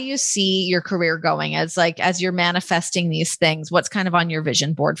wrestling? How do you see your career going as you're manifesting these things? What's kind of on your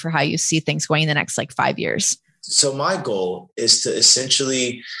vision board for how you see things going in the next 5 years? So my goal is to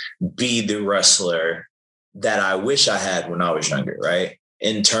essentially be the wrestler that I wish I had when I was younger, right?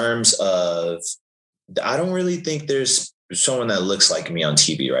 In terms of, I don't really think there's someone that looks like me on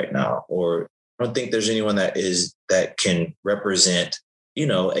TV right now, or I don't think there's anyone that can represent,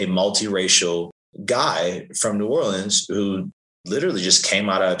 a multiracial guy from New Orleans who literally just came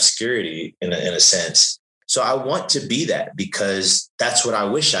out of obscurity in a sense. So I want to be that because that's what I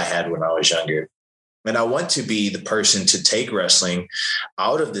wish I had when I was younger. And I want to be the person to take wrestling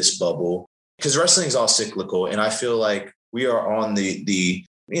out of this bubble, because wrestling is all cyclical. And I feel like we are on the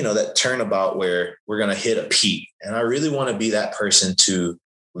that turnabout where we're going to hit a peak. And I really want to be that person to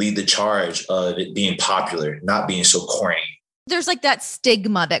lead the charge of it being popular, not being so corny. There's that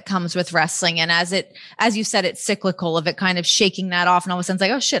stigma that comes with wrestling. And as you said, it's cyclical of it kind of shaking that off. And all of a sudden it's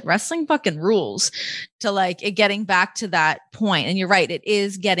like, oh shit, wrestling fucking rules, to it getting back to that point. And you're right. It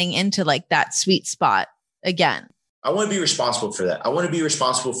is getting into that sweet spot again. I want to be responsible for that. I want to be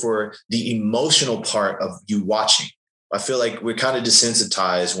responsible for the emotional part of you watching. I feel like we're kind of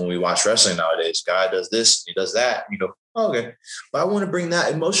desensitized when we watch wrestling nowadays. Guy does this, he does that. You go, oh, okay. But I want to bring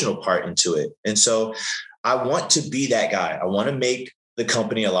that emotional part into it. And so I want to be that guy. I want to make the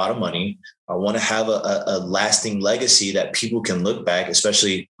company a lot of money. I want to have a lasting legacy that people can look back,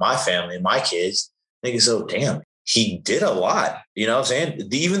 especially my family and my kids, thinking, so damn, he did a lot, you know what I'm saying?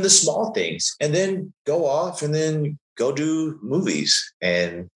 Even the small things, and then go off and then go do movies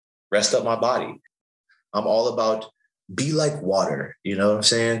and rest up my body. I'm all about be like water. You know what I'm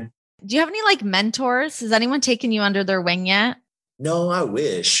saying? Do you have any mentors? Has anyone taken you under their wing yet? No, I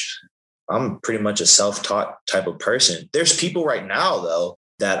wish. I'm pretty much a self-taught type of person. There's people right now, though,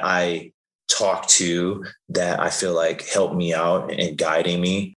 that I talk to that I feel like help me out and guiding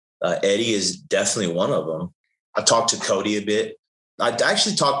me. Eddie is definitely one of them. I talked to Cody a bit. I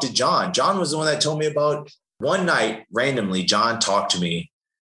actually talked to John. John was the one that told me about one night randomly. John talked to me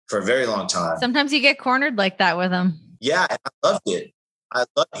for a very long time. Sometimes you get cornered like that with him. Yeah, and I loved it.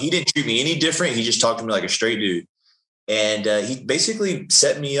 He didn't treat me any different. He just talked to me like a straight dude. And he basically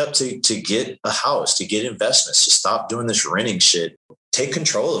set me up to get a house, to get investments, to stop doing this renting shit, take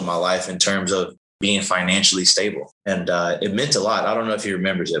control of my life in terms of being financially stable. And it meant a lot. I don't know if he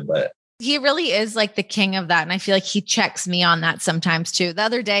remembers it, but he really is the king of that. And I feel like he checks me on that sometimes too. The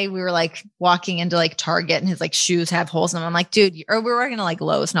other day we were walking into Target and his shoes have holes in them. I'm like, dude, or we were working to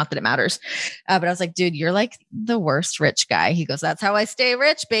Lowe's, not that it matters. But I was like, dude, you're the worst rich guy. He goes, that's how I stay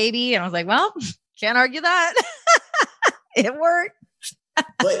rich, baby. And I was like, well, can't argue that. It worked.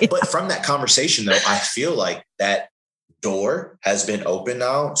 But from that conversation though, I feel like that door has been open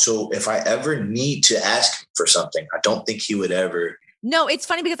now. So if I ever need to ask him for something, I don't think he would ever. No, it's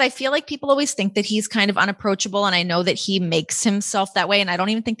funny because I feel like people always think that he's kind of unapproachable. And I know that he makes himself that way. And I don't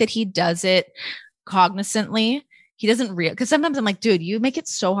even think that he does it cognizantly. He doesn't because sometimes I'm like, dude, you make it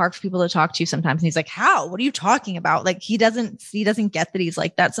so hard for people to talk to you sometimes. And he's like, how? What are you talking about? He doesn't get that he's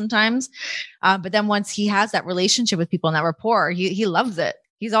like that sometimes. But then once he has that relationship with people and that rapport, he loves it.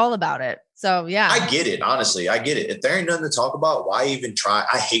 He's all about it. So yeah. I get it. Honestly, I get it. If there ain't nothing to talk about, why even try?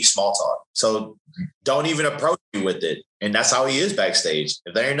 I hate small talk. So don't even approach me with it. And that's how he is backstage.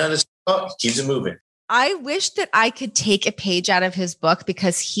 If there ain't nothing to talk about, he keeps it moving. I wish that I could take a page out of his book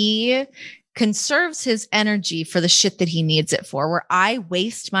because he conserves his energy for the shit that he needs it for, where I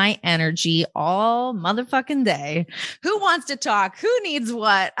waste my energy all motherfucking day. Who wants to talk? Who needs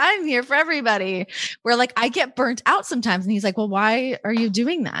what? I'm here for everybody. Where I get burnt out sometimes. And he's like, well, why are you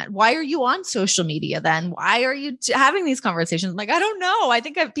doing that? Why are you on social media then? Why are you having these conversations? I'm like, I don't know. I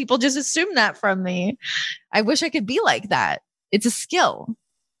think people just assume that from me. I wish I could be like that. It's a skill.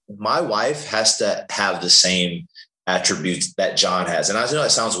 My wife has to have the same attributes that John has. And I know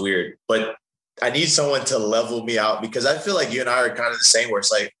that sounds weird, but I need someone to level me out because I feel like you and I are kind of the same where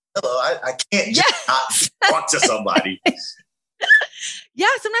it's hello, I can't just not talk to somebody. Yeah.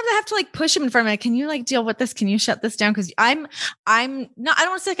 Sometimes I have to push him in front of me. Can you deal with this? Can you shut this down? Cause I'm not, I don't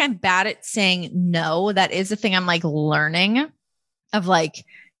want to say I'm bad at saying no. That is the thing I'm learning of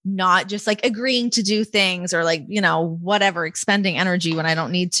not just agreeing to do things or whatever, expending energy when I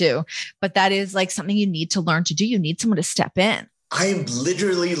don't need to. But that is something you need to learn to do. You need someone to step in. I'm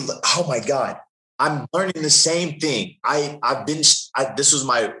literally, oh my God, I'm learning the same thing. This was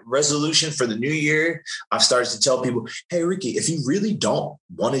my resolution for the new year. I've started to tell people, hey, Ricky, if you really don't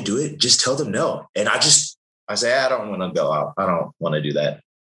want to do it, just tell them no. And I say, I don't want to go out. I don't want to do that.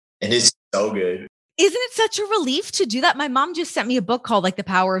 And it's so good. Isn't it such a relief to do that? My mom just sent me a book called like The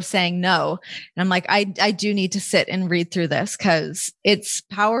Power of Saying No. And I'm like, I do need to sit and read through this because it's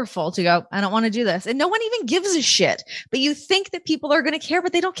powerful to go, I don't want to do this. And no one even gives a shit. But you think that people are going to care,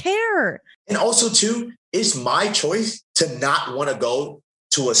 but they don't care. And also too, it's my choice to not want to go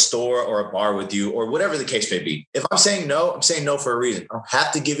to a store or a bar with you or whatever the case may be. If I'm saying no, I'm saying no for a reason. I don't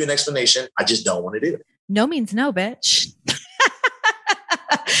have to give you an explanation. I just don't want to do it. No means no, bitch.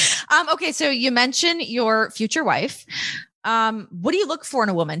 Okay, so you mentioned your future wife. What do you look for in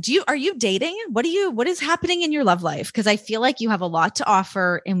a woman? Are you dating? What is happening in your love life? Because I feel like you have a lot to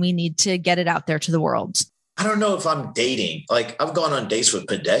offer and we need to get it out there to the world. I don't know if I'm dating. Like I've gone on dates with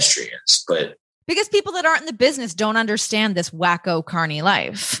pedestrians, but because people that aren't in the business don't understand this wacko carny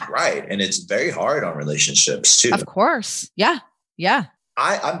life. Right. And it's very hard on relationships too. Of course. Yeah. Yeah.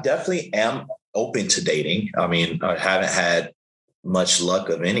 I'm definitely am open to dating. I mean, I haven't had much luck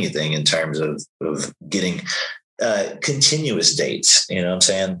of anything in terms of getting continuous dates. You know what I'm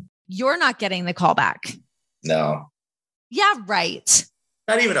saying? You're not getting the call back. No. Yeah, right.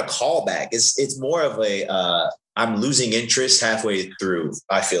 Not even a callback. It's more of a I'm losing interest halfway through,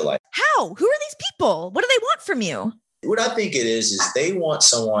 I feel like. How? Who are these people? What do they want from you? What I think it is they want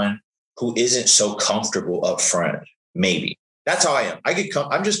someone who isn't so comfortable up front. Maybe. That's how I am.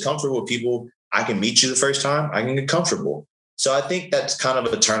 I'm just comfortable with people. I can meet you the first time. I can get comfortable. So I think that's kind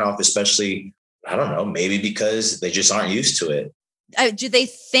of a turnoff, especially, I don't know, maybe because they just aren't used to it. Do they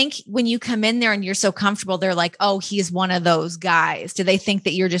think when you come in there and you're so comfortable, they're like, oh, he's one of those guys? Do they think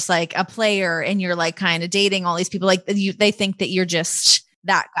that you're just like a player and you're like kind of dating all these people? Like they think that you're just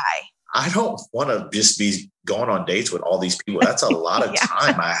that guy. I don't want to just be going on dates with all these people. That's a lot of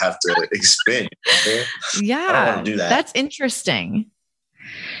time I have to expend. Okay? Yeah. I don't want to do that. That's interesting.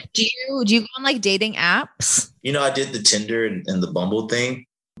 Do you go on like dating apps? You know, I did the Tinder and the Bumble thing,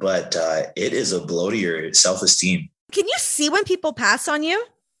 but it is a blow to your self-esteem. Can you see when people pass on you?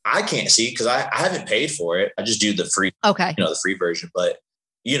 I can't see because I haven't paid for it. I just do the free, the free version. But,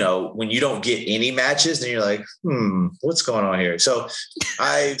 when you don't get any matches, then you're like, what's going on here? So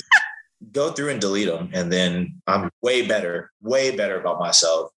I go through and delete them. And then I'm way better about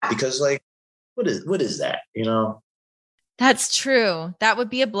myself because like, what is that? That's true. That would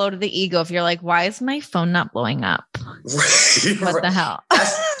be a blow to the ego if you're like, why is my phone not blowing up? What the hell?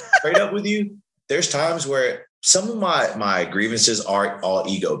 Straight up with you. There's times where some of my grievances are all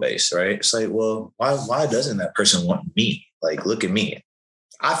ego based, right? It's like, well, why doesn't that person want me? Like, look at me.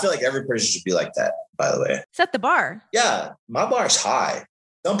 I feel like every person should be like that, by the way. Set the bar. Yeah, my bar's high.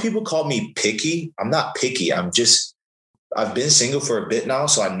 Some people call me picky. I'm not picky. I've been single for a bit now,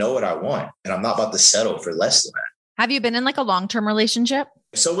 so I know what I want. And I'm not about to settle for less than that. Have you been in like a long-term relationship?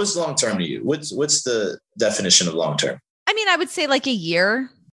 So what's long-term to you? What's the definition of long-term? I mean, I would say like a year.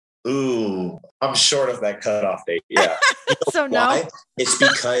 Ooh, I'm short of that cutoff date. Yeah. So no, it's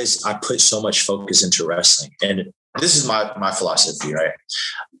because I put so much focus into wrestling. And this is my philosophy, right?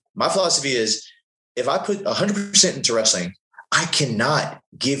 My philosophy is if I put 100% into wrestling, I cannot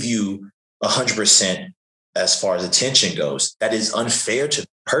give you 100% as far as attention goes. That is unfair to the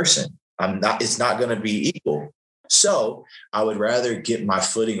person. It's not going to be equal. So I would rather get my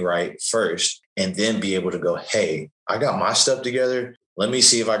footing right first and then be able to go, hey, I got my stuff together. Let me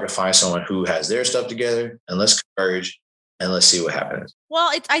see if I can find someone who has their stuff together and let's converge and let's see what happens.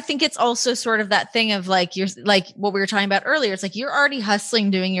 Well, I think it's also sort of that thing of like, you're like what we were talking about earlier. It's like, you're already hustling,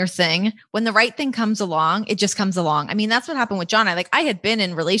 doing your thing. When the right thing comes along, it just comes along. I mean, that's what happened with John. I had been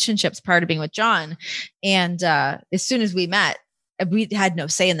in relationships prior to being with John. And as soon as we met, we had no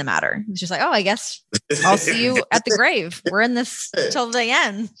say in the matter. It was just like, oh, I guess I'll see you at the grave. We're in this till the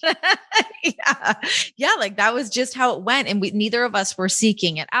end. Yeah. Like that was just how it went. And neither of us were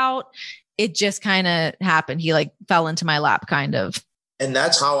seeking it out. It just kind of happened. He like fell into my lap kind of. And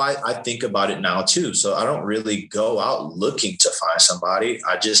that's how I think about it now too. So I don't really go out looking to find somebody.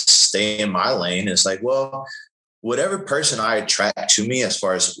 I just stay in my lane. It's like, well, whatever person I attract to me as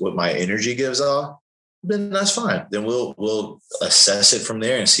far as what my energy gives off, then that's fine. Then we'll assess it from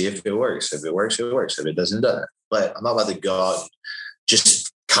there and see if it works. If it works, it works. If it doesn't, it doesn't. But I'm not about to go out and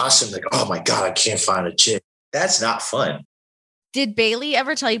just constantly like, oh my God, I can't find a chick. That's not fun. Did Bailey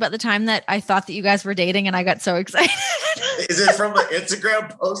ever tell you about the time that I thought that you guys were dating and I got so excited? Is it from an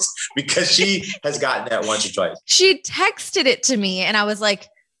Instagram post? Because she has gotten that once or twice. She texted it to me and I was like,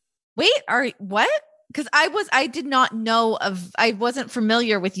 wait, what? Because I did not know I wasn't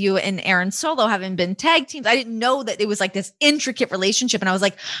familiar with you and Aaron Solo having been tag teams. I didn't know that it was like this intricate relationship. And I was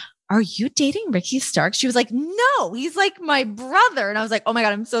like, are you dating Ricky Starks? She was like, no, he's like my brother. And I was like, oh my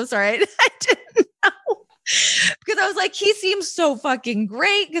God, I'm so sorry. I didn't know. because I was like, he seems so fucking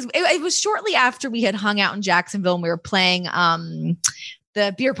great. Because it was shortly after we had hung out in Jacksonville and we were playing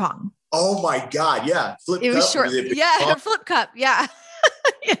the beer pong. Oh my God. Yeah. It was short. Yeah. Flip cup. Yeah.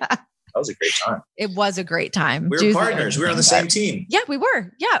 Yeah. That was a great time. It was a great time. We were partners. We were on the same team. Yeah, we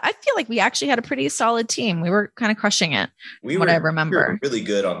were. Yeah. I feel like we actually had a pretty solid team. We were kind of crushing it. I remember. We were really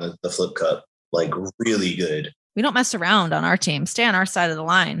good on the flip cup. Like really good. We don't mess around on our team. Stay on our side of the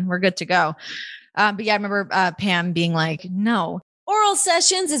line. We're good to go. But yeah, I remember Pam being like, no. Oral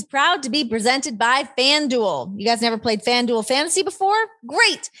Sessions is proud to be presented by FanDuel. You guys never played FanDuel Fantasy before?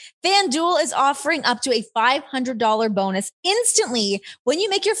 Great. FanDuel is offering up to a $500 bonus instantly when you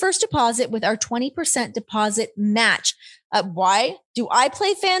make your first deposit with our 20% deposit match. Why do I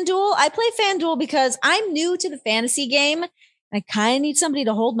play FanDuel? I play FanDuel because I'm new to the fantasy game. I kind of need somebody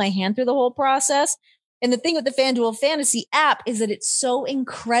to hold my hand through the whole process. And the thing with the FanDuel Fantasy app is that it's so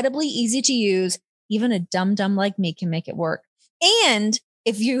incredibly easy to use. Even a dum-dum like me can make it work. And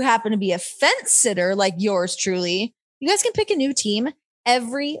if you happen to be a fence sitter like yours truly, you guys can pick a new team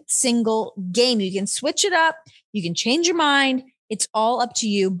every single game. You can switch it up. You can change your mind. It's all up to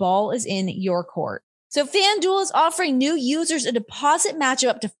you. Ball is in your court. So FanDuel is offering new users a deposit match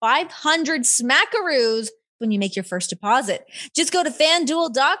of up to 500 smackaroos when you make your first deposit. Just go to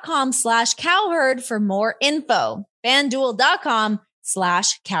FanDuel.com/cowherd for more info.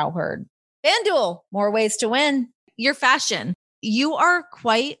 FanDuel.com/cowherd. FanDuel, more ways to win. Your fashion. You are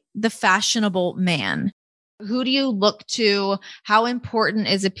quite the fashionable man. Who do you look to? How important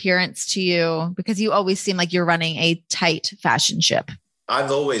is appearance to you? Because you always seem like you're running a tight fashion ship. I've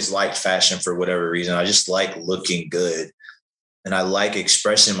always liked fashion for whatever reason. I just like looking good. And I like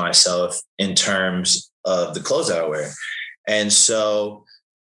expressing myself in terms of the clothes that I wear. And so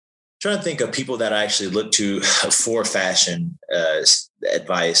trying to think of people that I actually look to for fashion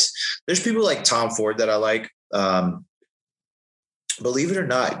advice. There's people like Tom Ford that I like. Believe it or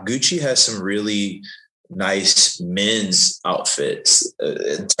not, Gucci has some really nice men's outfits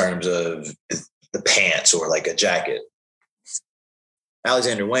in terms of the pants or like a jacket.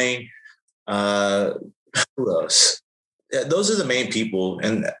 Alexander Wang, who else? Yeah, those are the main people.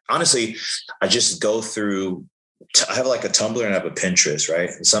 And honestly, I just go through, I have like a Tumblr and I have a Pinterest, right?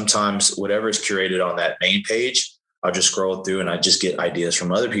 And sometimes whatever is curated on that main page, I'll just scroll through and I just get ideas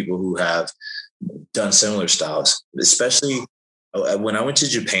from other people who have done similar styles, especially when I went to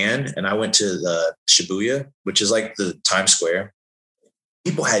Japan and I went to the Shibuya, which is like the Times Square.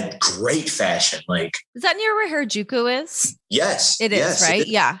 People had great fashion. Like, is that near where Harajuku is? Yes. It is, right?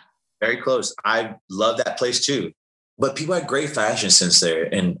 Yeah. Very close. I love that place too. But people had great fashion sense there.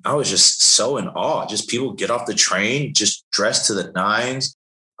 And I was just so in awe. Just people get off the train, just dressed to the nines.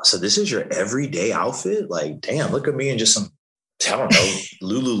 So this is your everyday outfit? Like, damn, look at me in just some, I don't know,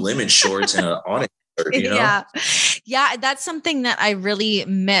 Lululemon shorts and an Onyx shirt, you know? Yeah. Yeah. That's something that I really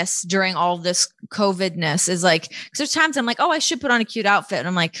miss during all this COVID-ness is like, because there's times I'm like, oh, I should put on a cute outfit. And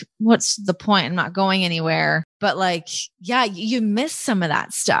I'm like, what's the point? I'm not going anywhere. But like, yeah, you miss some of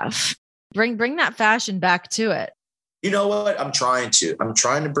that stuff. Bring that fashion back to it. You know what? I'm trying to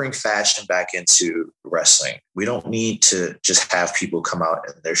bring fashion back into wrestling. We don't need to just have people come out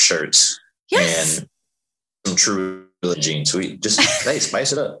in their shirts and some true jeans. We just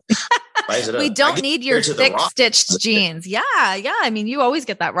spice it up. Spice it up. We don't need your thick stitched jeans. Yeah. Yeah. I mean, you always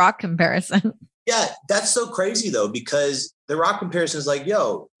get that Rock comparison. Yeah. That's so crazy though, because the Rock comparison is like,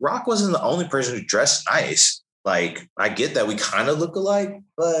 yo, Rock wasn't the only person who dressed nice. Like, I get that we kind of look alike,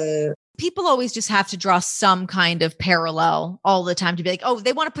 but people always just have to draw some kind of parallel all the time to be like, oh,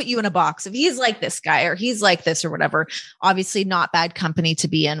 they want to put you in a box. If he's like this guy or he's like this or whatever, obviously not bad company to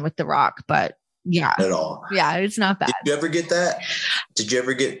be in with The Rock, but yeah. At all. Yeah, it's not bad. Did you ever get that? Did you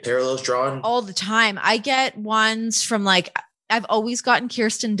ever get parallels drawn? All the time. I get ones from like, I've always gotten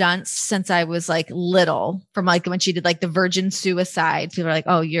Kirsten Dunst since I was like little, from like when she did like the Virgin Suicide. People are like,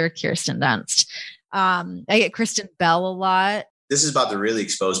 oh, you're Kirsten Dunst. I get Kristen Bell a lot. This is about to really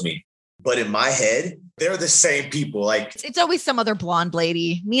expose me. But in my head, they're the same people. Like, it's always some other blonde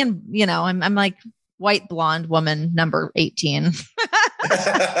lady. Me and, I'm like white blonde woman number 18.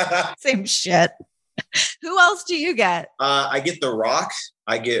 Same shit. Who else do you get? I get The Rock.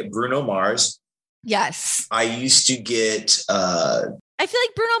 I get Bruno Mars. Yes. I used to get I feel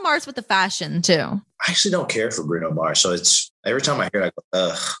like Bruno Mars with the fashion too. I actually don't care for Bruno Mars. So it's every time I hear it, I go,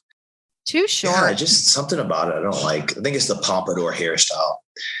 ugh. Too short. Yeah, just something about it I don't like. I think it's the pompadour hairstyle.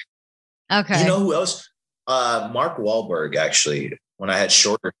 Okay. You know who else? Mark Wahlberg, actually, when I had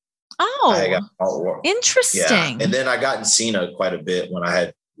shorter. Oh, interesting. Yeah. And then I got in Cena quite a bit when I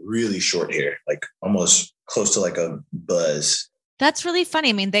had really short hair, like almost close to like a buzz. That's really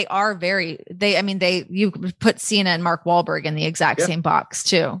funny. I mean, you put Cena and Mark Wahlberg in the exact same box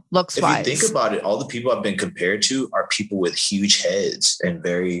too, looks wise. If you think about it, all the people I've been compared to are people with huge heads and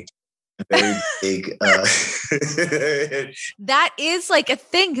very big. That is like a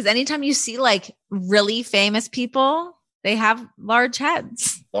thing, because anytime you see like really famous people, they have large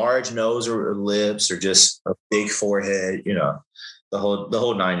heads, large nose or lips, or just a big forehead. You know, the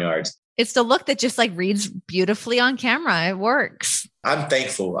whole 9 yards. It's the look that just like reads beautifully on camera. It works. I'm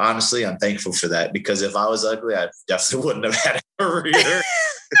thankful. Honestly, I'm thankful for that, because if I was ugly, I definitely wouldn't have had a career.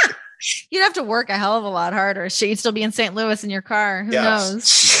 You'd have to work a hell of a lot harder. Shit, you'd still be in St. Louis in your car. Who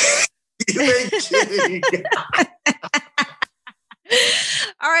knows? You ain't kidding.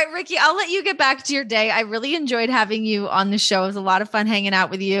 All right, Ricky, I'll let you get back to your day. I really enjoyed having you on the show. It was a lot of fun hanging out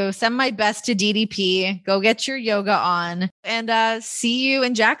with you. Send my best to DDP. Go get your yoga on, and see you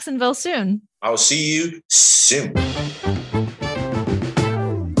in Jacksonville soon. I'll see you soon.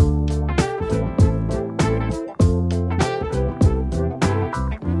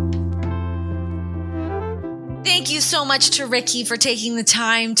 Thank you so much to Ricky for taking the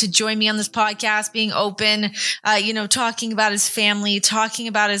time to join me on this podcast, being open, talking about his family, talking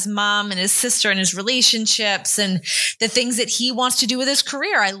about his mom and his sister and his relationships and the things that he wants to do with his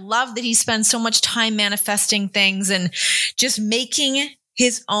career. I love that he spends so much time manifesting things and just making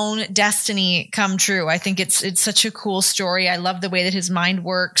his own destiny come true. I think it's such a cool story. I love the way that his mind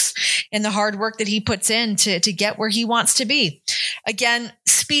works and the hard work that he puts in to get where he wants to be. Again,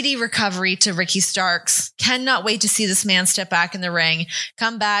 speedy recovery to Ricky Starks. Cannot wait to see this man step back in the ring,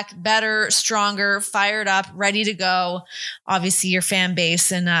 come back better, stronger, fired up, ready to go. Obviously, your fan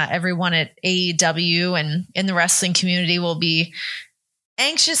base and everyone at AEW and in the wrestling community will be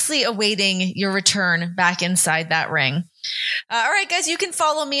anxiously awaiting your return back inside that ring. All right, guys, you can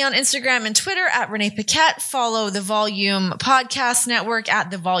follow me on Instagram and Twitter at Renee Paquette. Follow the Volume Podcast Network at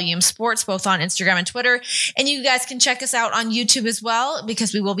The Volume Sports, both on Instagram and Twitter. And you guys can check us out on YouTube as well,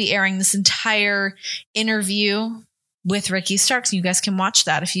 because we will be airing this entire interview with Ricky Starks. You guys can watch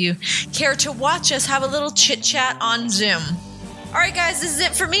that if you care to watch us have a little chit chat on Zoom. All right, guys, this is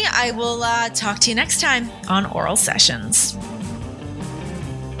it for me. I will talk to you next time on Oral Sessions.